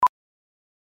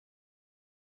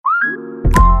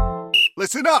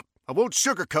Listen up. I won't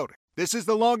sugarcoat it. This is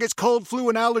the longest cold, flu,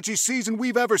 and allergy season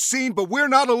we've ever seen, but we're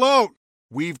not alone.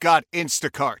 We've got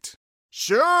Instacart.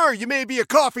 Sure, you may be a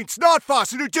coughing snot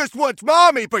faucet who just wants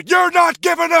mommy, but you're not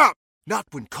giving up! Not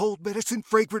when cold medicine,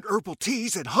 fragrant herbal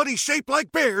teas, and honey shaped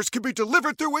like bears can be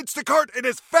delivered through Instacart in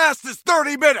as fast as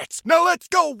 30 minutes! Now let's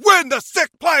go win the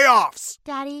sick playoffs!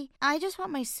 Daddy, I just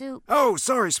want my soup. Oh,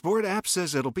 sorry, Sport. App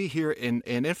says it'll be here in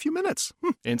a few minutes.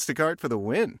 Instacart for the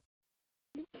win.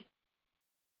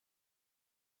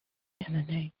 In the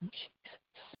name of Jesus.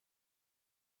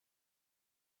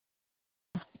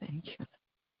 Thank you.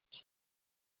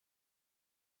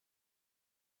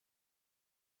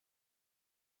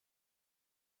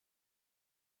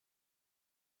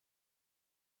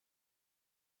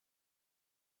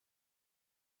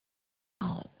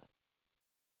 Oh.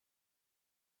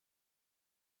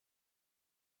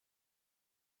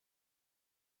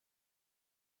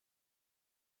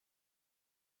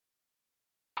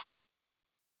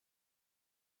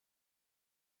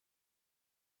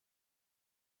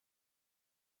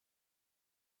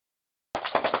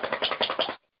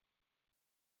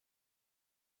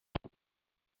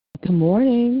 Good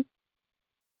morning.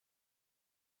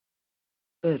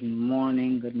 Good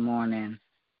morning. Good morning.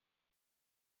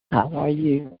 How are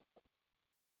you?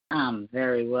 I'm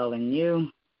very well, and you?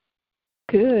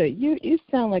 Good. You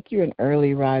sound like you're an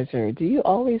early riser. Do you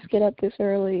always get up this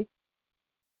early?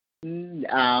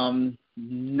 No.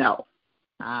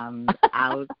 I'm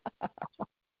out.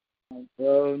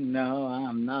 Oh, no,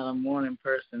 I'm not a morning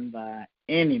person by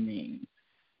any means.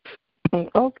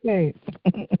 Okay.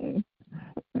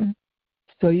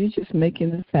 So you're just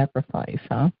making a sacrifice,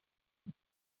 huh?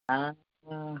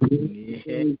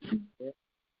 Yeah.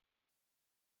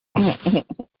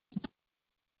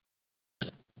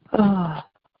 Oh.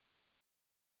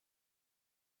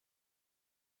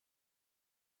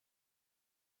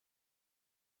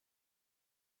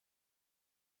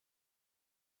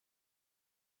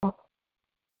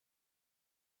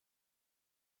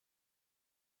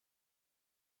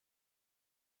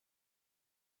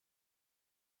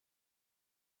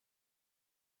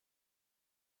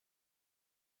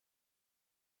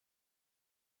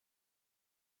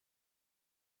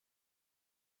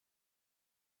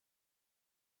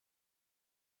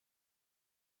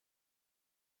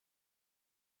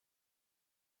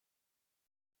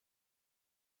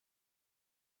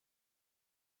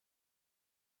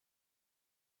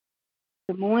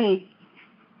 Good morning.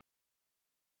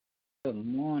 Good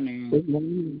morning. Good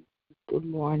morning. Good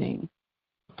morning.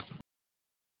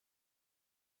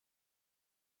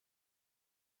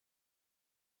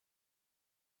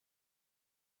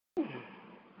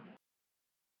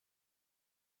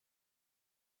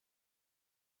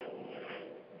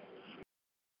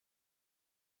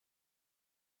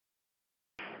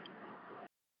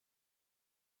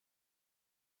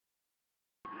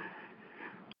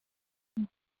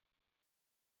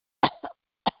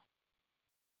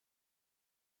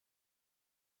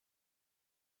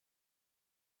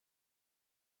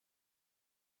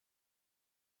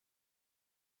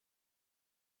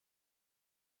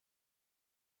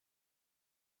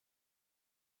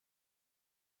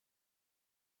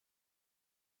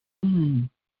 Mm.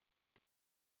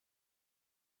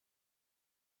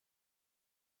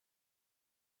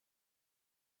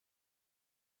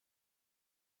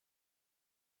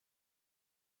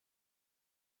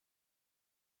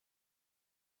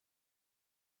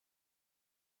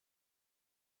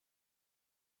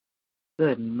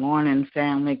 Good morning,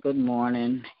 family. Good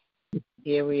morning.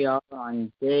 Here we are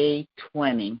on day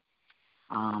 20.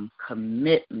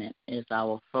 Commitment is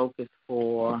our focus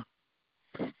for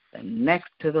the next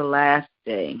to the last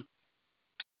day.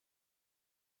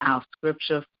 Our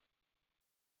scripture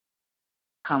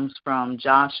comes from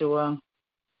Joshua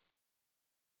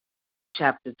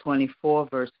chapter 24,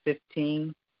 verse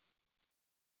 15.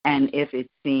 And if it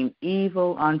seem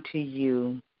evil unto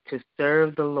you to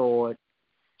serve the Lord,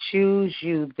 choose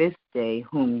you this day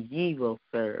whom ye will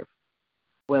serve,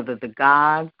 whether the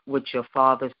gods which your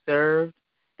fathers served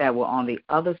that were on the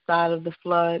other side of the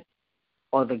flood,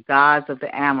 or the gods of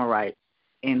the Amorites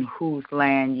in whose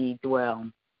land ye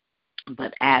dwell.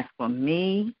 But as for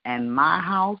me and my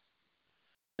house,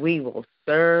 we will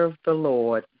serve the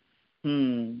Lord. Oh,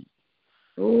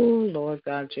 Lord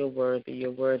God, you're worthy,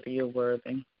 you're worthy, you're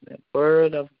worthy. The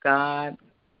word of God,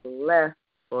 blessed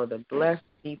for the blessed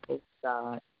people of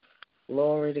God.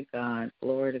 Glory to God,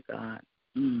 glory to God.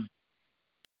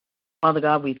 Father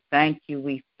God, we thank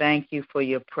you for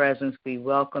your presence. We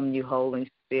welcome you, Holy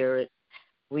Spirit.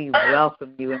 We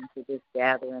welcome you into this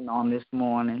gathering on this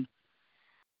morning.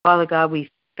 Father God, we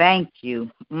thank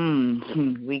you.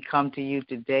 We come to you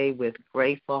today with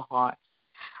grateful hearts.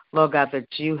 Lord God, that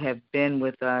you have been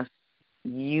with us.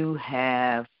 You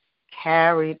have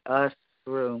carried us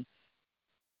through.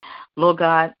 Lord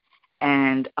God,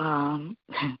 and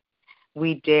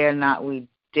we dare not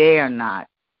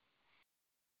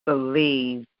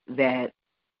believe that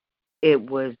it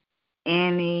was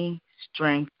any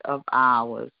strength of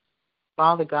ours.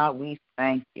 Father God, we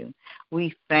thank you.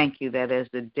 We thank you that as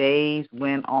the days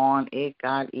went on, it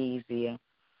got easier.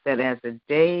 That as the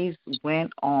days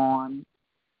went on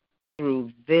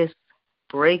through this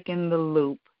breaking the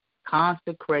loop,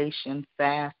 consecration,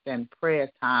 fast, and prayer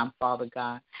time, Father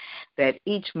God, that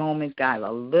each moment got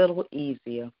a little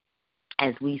easier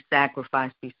as we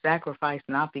sacrifice. We sacrifice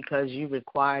not because you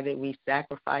required it. We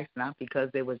sacrifice not because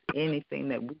there was anything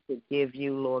that we could give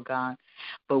you, Lord God,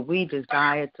 but we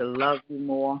desire to love you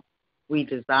more. We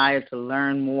desire to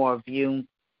learn more of you,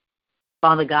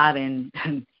 Father God, and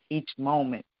each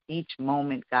moment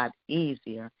got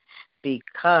easier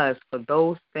because for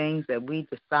those things that we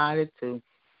decided to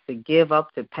give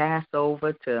up, to pass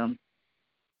over, to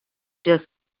just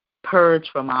purge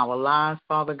from our lives,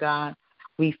 Father God,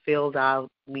 we filled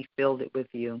it with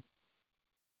you.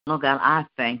 Lord God, I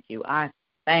thank you. I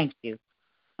thank you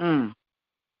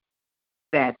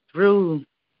that through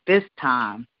this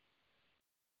time,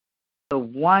 the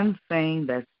one thing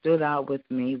that stood out with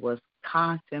me was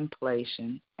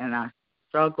contemplation, and I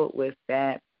struggled with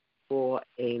that for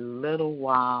a little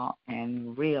while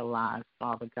and realized,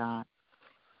 Father God,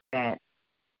 that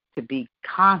to be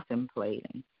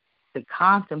contemplating, to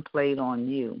contemplate on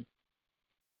you,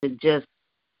 to just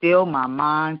still my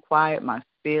mind, quiet my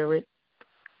spirit,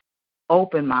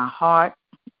 open my heart,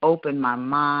 open my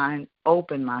mind,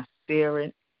 open my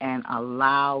spirit, and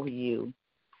allow you.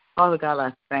 Father God,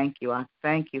 I thank you. I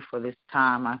thank you for this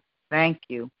time. I thank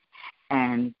you.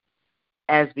 And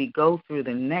as we go through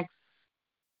the next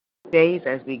days,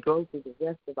 as we go through the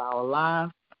rest of our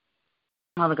lives,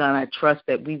 Father God, I trust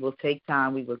that we will take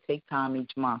time. We will take time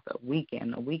each month, a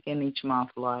weekend each month,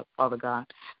 Lord, Father God,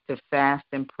 to fast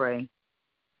and pray,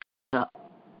 to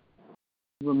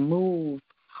remove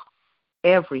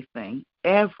everything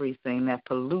that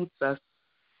pollutes us,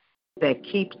 that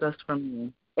keeps us from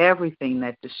you, everything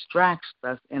that distracts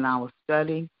us in our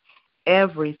study,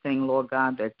 everything, Lord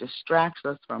God, that distracts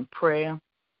us from prayer,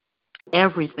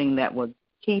 everything that will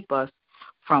keep us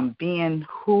from being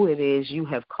who it is you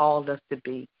have called us to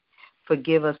be.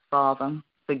 Forgive us, Father.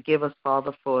 Forgive us,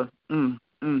 Father, for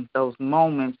those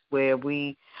moments where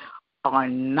we are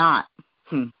not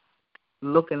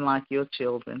looking like your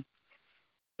children.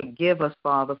 Forgive us,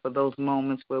 Father, for those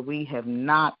moments where we have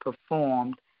not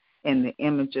performed in the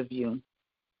image of you.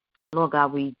 Lord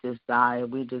God, we desire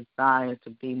to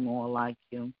be more like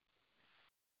you.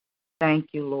 Thank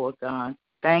you, Lord God.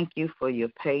 Thank you for your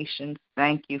patience.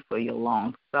 Thank you for your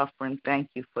long suffering. Thank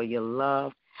you for your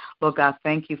love. Lord God,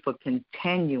 thank you for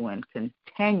continuing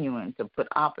to put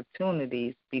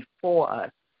opportunities before us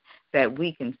that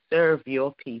we can serve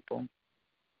your people,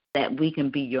 that we can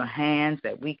be your hands,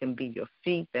 that we can be your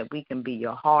feet, that we can be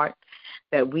your heart,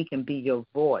 that we can be your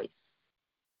voice.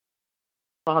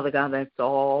 Father God, that's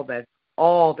all that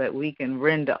we can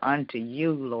render unto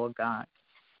you, Lord God,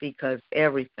 because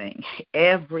everything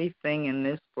in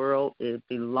this world, it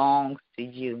belongs to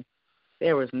you.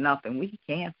 There is nothing. We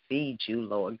can't feed you,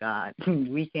 Lord God.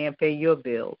 We can't pay your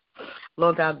bills.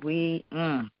 Lord God, we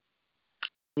are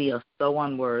so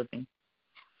unworthy.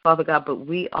 Father God, but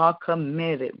we are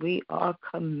committed. We are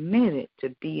committed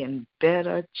to being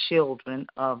better children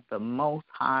of the Most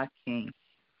High King.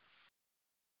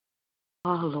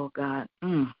 Oh, Lord God,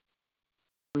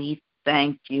 we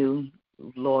thank you,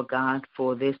 Lord God,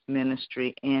 for this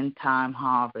ministry, End Time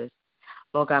Harvest.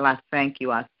 Lord God, I thank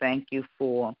you. I thank you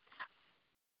for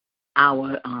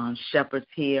our shepherds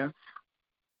here,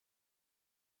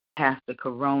 Pastor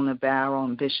Corona Barrow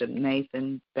and Bishop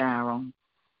Nathaniel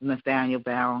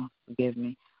Barrow, forgive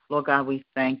me. Lord God, we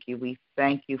thank you. We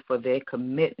thank you for their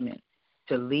commitment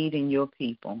to leading your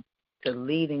people, to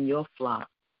leading your flock,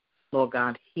 Lord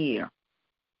God, here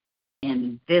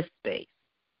in this space.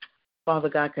 Father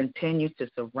God, continue to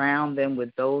surround them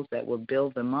with those that will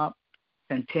build them up.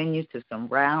 Continue to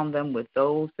surround them with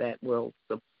those that will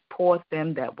support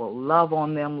them, that will love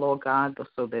on them, Lord God,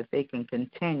 so that they can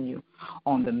continue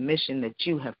on the mission that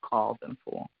you have called them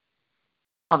for.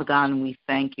 Father God, and we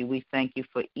thank you. We thank you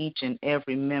for each and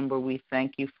every member. We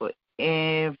thank you for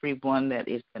everyone that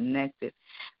is connected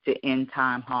to End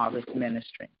Time Harvest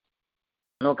Ministry.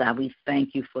 Lord God, we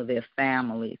thank you for their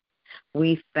families.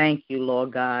 We thank you,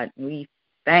 Lord God. We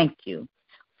thank you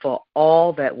for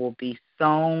all that will be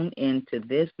sown into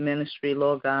this ministry,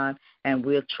 Lord God, and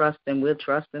we'll trust in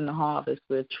the harvest.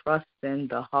 We'll trust in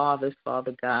the harvest,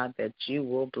 Father God, that you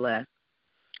will bless.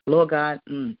 Lord God,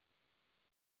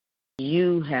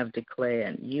 you have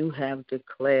declared,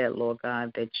 Lord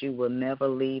God, that you will never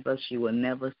leave us, you will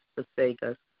never forsake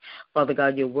us. Father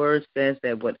God, your word says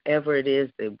that whatever it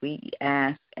is that we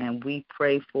ask and we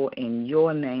pray for in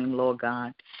your name, Lord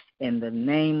God, in the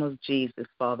name of Jesus,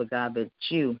 Father God, that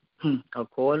you,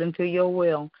 according to your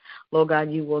will, Lord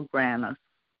God, you will grant us.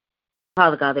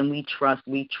 Father God, and we trust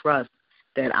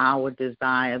that our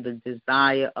desire, the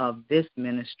desire of this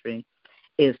ministry,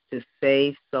 is to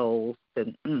save souls.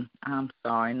 I'm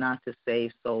sorry, not to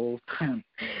save souls.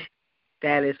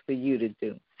 That is for you to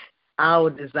do. Our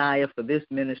desire for this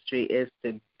ministry is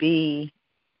to be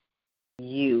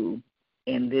you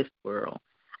in this world.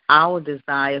 Our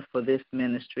desire for this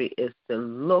ministry is to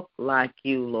look like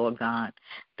you, Lord God,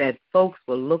 that folks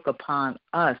will look upon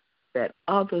us, that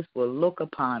others will look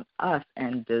upon us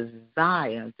and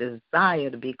desire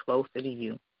to be closer to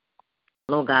you.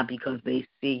 Lord God, because they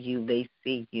see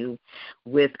you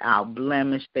without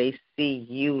blemish. They see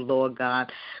you, Lord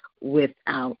God,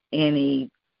 without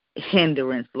any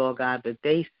hindrance, Lord God, but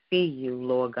they see you,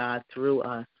 Lord God, through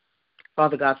us.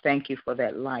 Father God, thank you for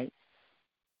that light.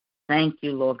 Thank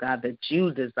you, Lord God, that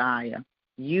you desire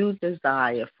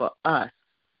for us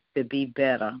to be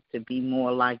better, to be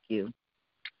more like you.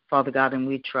 Father God, and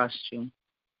we trust you.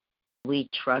 We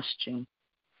trust you.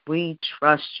 We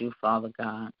trust you, Father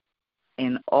God,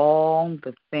 in all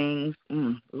the things.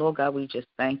 Lord God, we just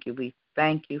thank you. We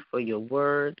thank you for your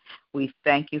word. We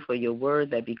thank you for your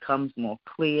word that becomes more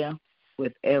clear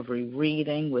with every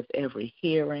reading, with every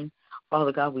hearing.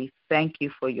 Father God, we thank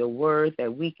you for your word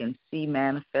that we can see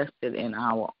manifested in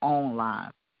our own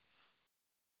lives.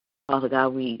 Father God,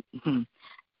 we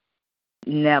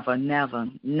never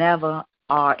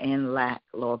are in lack,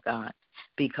 Lord God,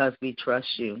 because we trust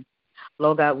you.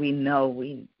 Lord God, we know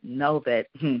that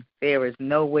there is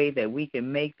no way that we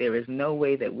can make, there is no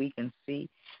way that we can see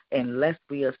unless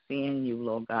we are seeing you,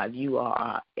 Lord God. You are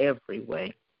our every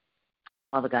way.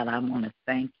 Father God, I want to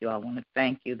thank you. I want to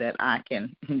thank you that I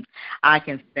can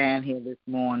stand here this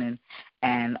morning,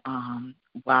 and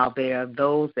while there are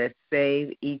those that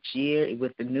say each year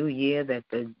with the new year that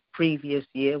the previous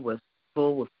year was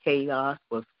full with chaos,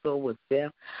 was full with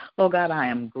death, Lord God, I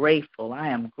am grateful. I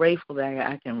am grateful that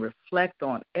I can reflect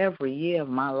on every year of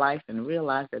my life and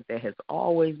realize that there has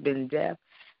always been death,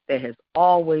 there has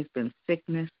always been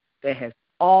sickness, there has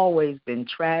always been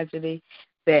tragedy,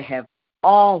 there have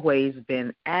always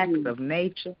been acts of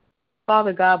nature,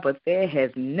 Father God, but there has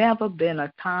never been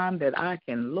a time that I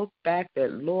can look back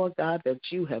that, Lord God, that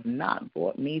you have not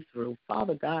brought me through.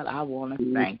 Father God, I want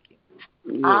to thank you.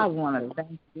 I want to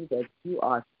thank you that you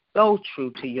are so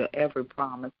true to your every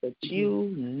promise, that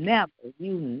you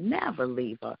never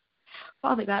leave us.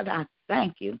 Father God, I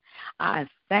thank you. I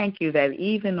thank you that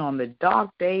even on the dark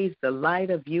days, the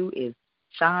light of you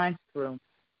shines through.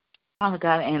 Father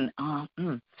God, and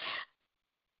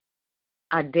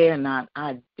I dare not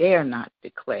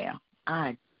declare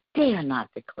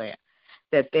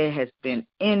that there has been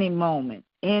any moment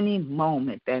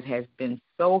that has been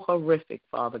so horrific,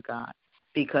 Father God,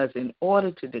 because in order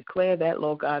to declare that,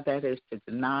 Lord God, that is to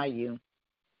deny you.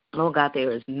 Lord God,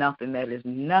 there is nothing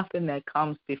that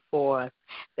comes before us,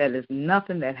 there is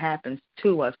nothing that happens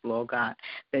to us, Lord God,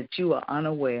 that you are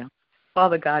unaware.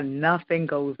 Father God, nothing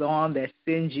goes on that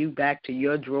sends you back to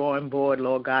your drawing board,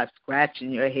 Lord God,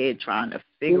 scratching your head trying to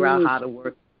figure out how to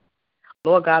work.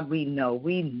 Lord God, we know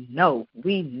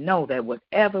that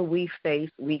whatever we face,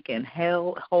 we can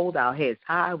hold our heads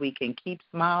high, we can keep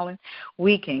smiling,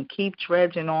 we can keep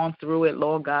trudging on through it,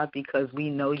 Lord God, because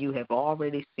we know you have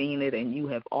already seen it and you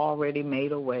have already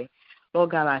made a way.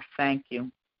 Lord God, I thank you.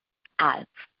 I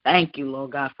thank you,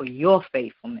 Lord God, for your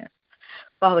faithfulness.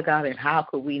 Father God, and how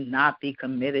could we not be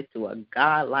committed to a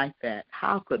God like that?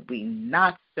 How could we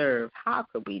not serve? How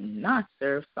could we not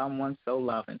serve someone so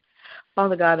loving?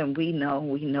 Father God, and we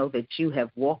know that you have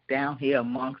walked down here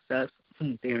amongst us.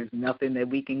 There is nothing that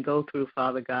we can go through,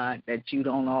 Father God, that you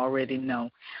don't already know.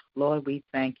 Lord, we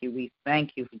thank you. We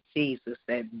thank you for Jesus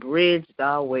that bridged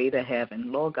our way to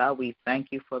heaven. Lord God, we thank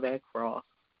you for that cross.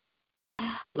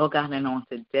 Lord God, and on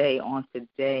today,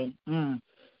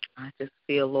 I just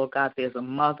feel, Lord God, there's a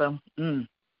mother.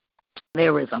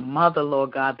 There is a mother,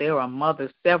 Lord God. There are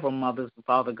mothers, several mothers,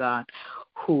 Father God,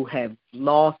 who have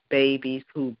lost babies,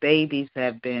 whose babies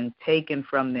have been taken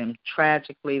from them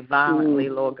tragically, violently,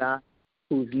 Lord God,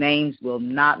 whose names will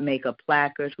not make a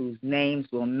placard, whose names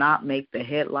will not make the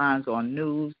headlines or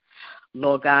news,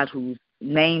 Lord God, whose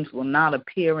names will not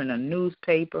appear in a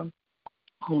newspaper,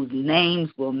 whose names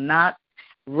will not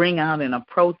ring out in a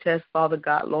protest, Father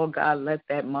God. Lord God, let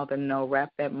that mother know,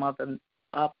 wrap that mother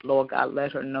up, Lord God,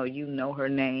 let her know you know her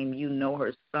name, you know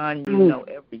her son, you know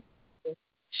every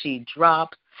she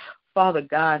drops. Father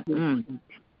God,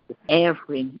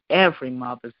 every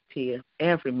mother's tear,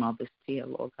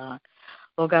 Lord God.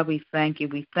 Lord God, we thank you.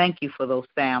 We thank you for those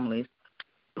families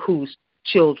whose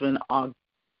children are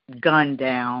gunned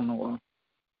down or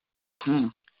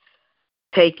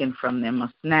taken from them or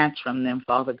snatched from them,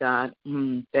 Father God,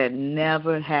 that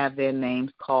never have their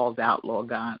names called out, Lord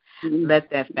God. Let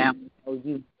that family know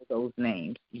you know those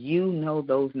names. You know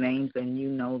those names and you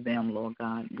know them, Lord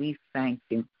God. We thank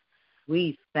you.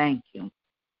 We thank you.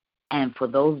 And for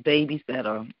those babies that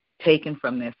are taken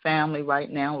from their family right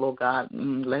now, Lord God,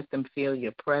 let them feel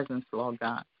your presence, Lord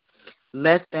God.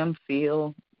 Let them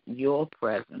feel your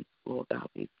presence, Lord God.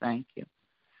 We thank you.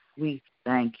 We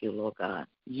thank you, Lord God.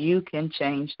 You can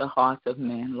change the hearts of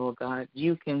men, Lord God.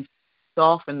 You can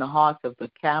soften the hearts of the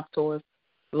captors,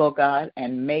 Lord God,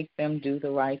 and make them do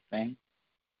the right thing.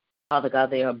 Father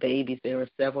God, there are babies. There are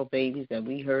several babies that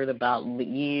we heard about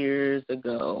years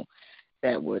ago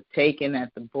that were taken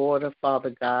at the border,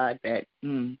 Father God, that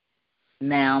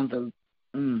now the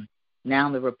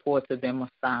reports of them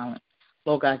are silent.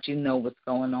 Lord God, you know what's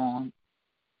going on,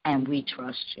 and we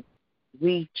trust you.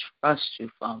 We trust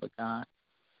you, Father God.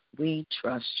 We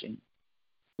trust you.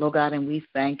 Lord God, and we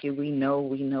thank you. We know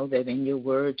that in your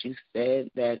word you said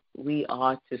that we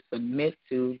are to submit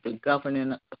to the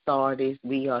governing authorities.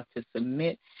 We are to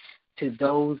submit to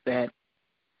those that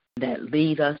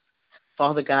lead us.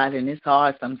 Father God, and it's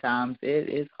hard sometimes. It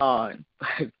is hard.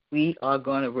 But we are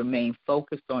going to remain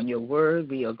focused on your word.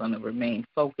 We are going to remain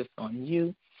focused on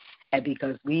you. And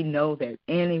because we know that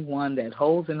anyone that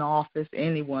holds an office,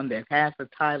 anyone that has a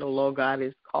title, Lord God,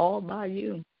 is called by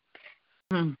you.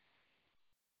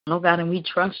 Lord God, and we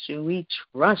trust you. We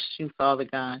trust you, Father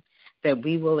God, that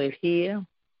we will adhere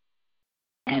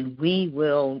and we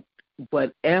will,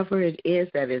 whatever it is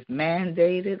that is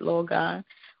mandated, Lord God,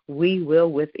 we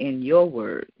will within your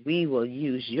word. We will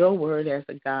use your word as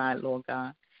a guide, Lord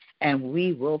God, and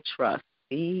we will trust.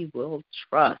 We will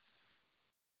trust.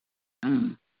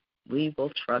 We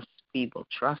will trust. We will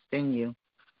trust in you.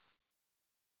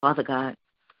 Father God,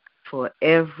 for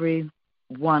every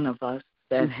one of us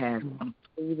that has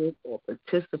completed or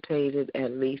participated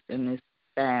at least in this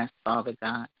fast, Father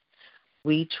God,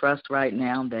 we trust right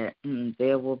now that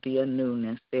there will be a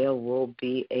newness. There will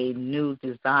be a new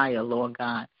desire, Lord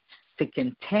God, to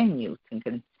continue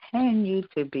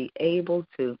to be able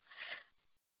to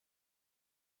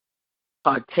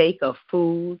partake of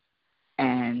food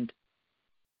and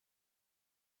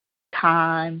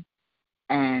time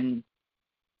and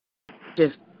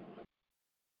just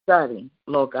study,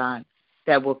 Lord God,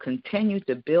 that will continue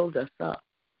to build us up,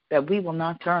 that we will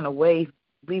not turn away.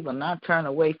 We will not turn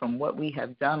away from what we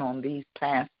have done on these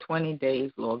past 20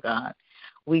 days, Lord God.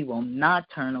 We will not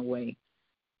turn away,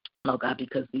 Lord God,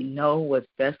 because we know what's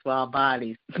best for our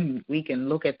bodies. We can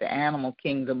look at the animal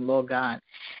kingdom, Lord God,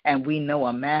 and we know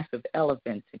a massive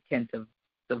elephant can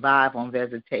survive on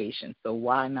vegetation, so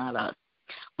why not us?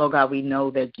 Lord God, we know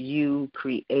that you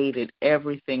created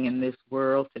everything in this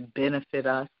world to benefit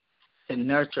us, to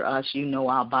nurture us. You know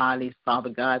our bodies, Father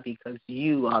God, because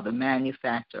you are the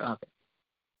manufacturer of it.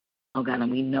 Oh God,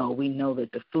 and we know that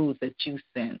the foods that you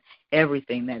send,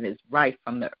 everything that is right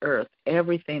from the earth,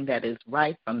 everything that is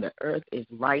right from the earth is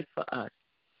right for us.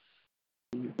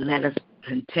 Let us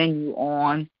continue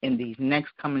on in these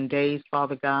next coming days,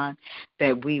 Father God,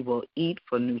 that we will eat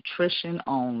for nutrition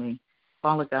only.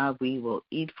 Father God, we will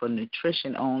eat for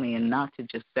nutrition only and not to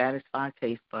just satisfy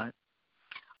taste buds.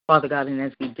 Father God, and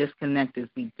as we disconnect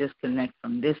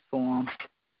from this form,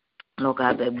 Lord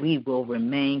God, that we will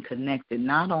remain connected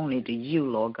not only to you,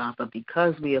 Lord God, but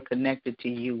because we are connected to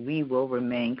you, we will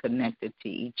remain connected to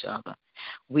each other.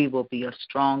 We will be a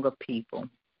stronger people.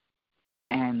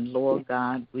 And, Lord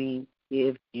God, we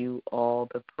give you all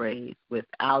the praise.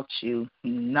 Without you,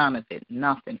 none of it,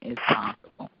 nothing is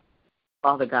possible.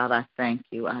 Father God, I thank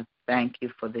you. I thank you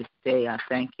for this day. I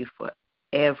thank you for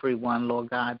everyone,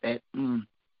 Lord God, that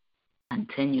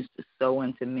continues to sow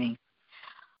into me.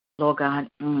 Lord God,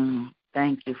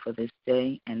 thank you for this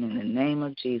day. And in the name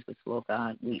of Jesus, Lord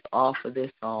God, we offer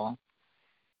this all.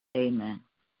 Amen.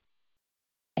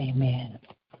 Amen.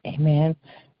 Amen.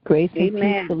 Grace and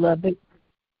peace, beloved.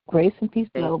 Grace and peace,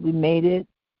 beloved. We made it.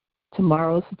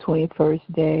 Tomorrow's the 21st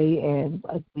day, and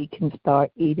we can start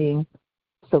eating.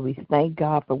 So we thank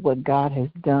God for what God has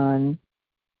done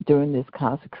during this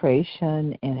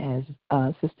consecration. And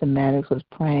as Sister Maddox was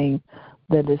praying,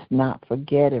 Let us not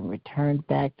forget and return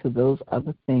back to those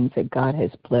other things that God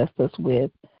has blessed us with.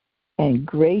 And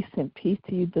grace and peace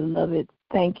to you, beloved.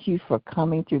 Thank you for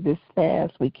coming through this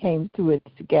fast. We came through it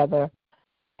together,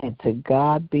 and to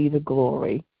God be the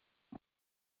glory.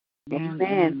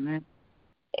 Amen.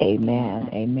 Amen.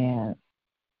 Amen.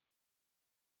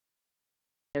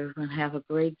 Everyone have a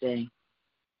great day.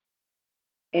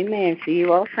 Amen. See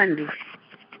you all Sunday.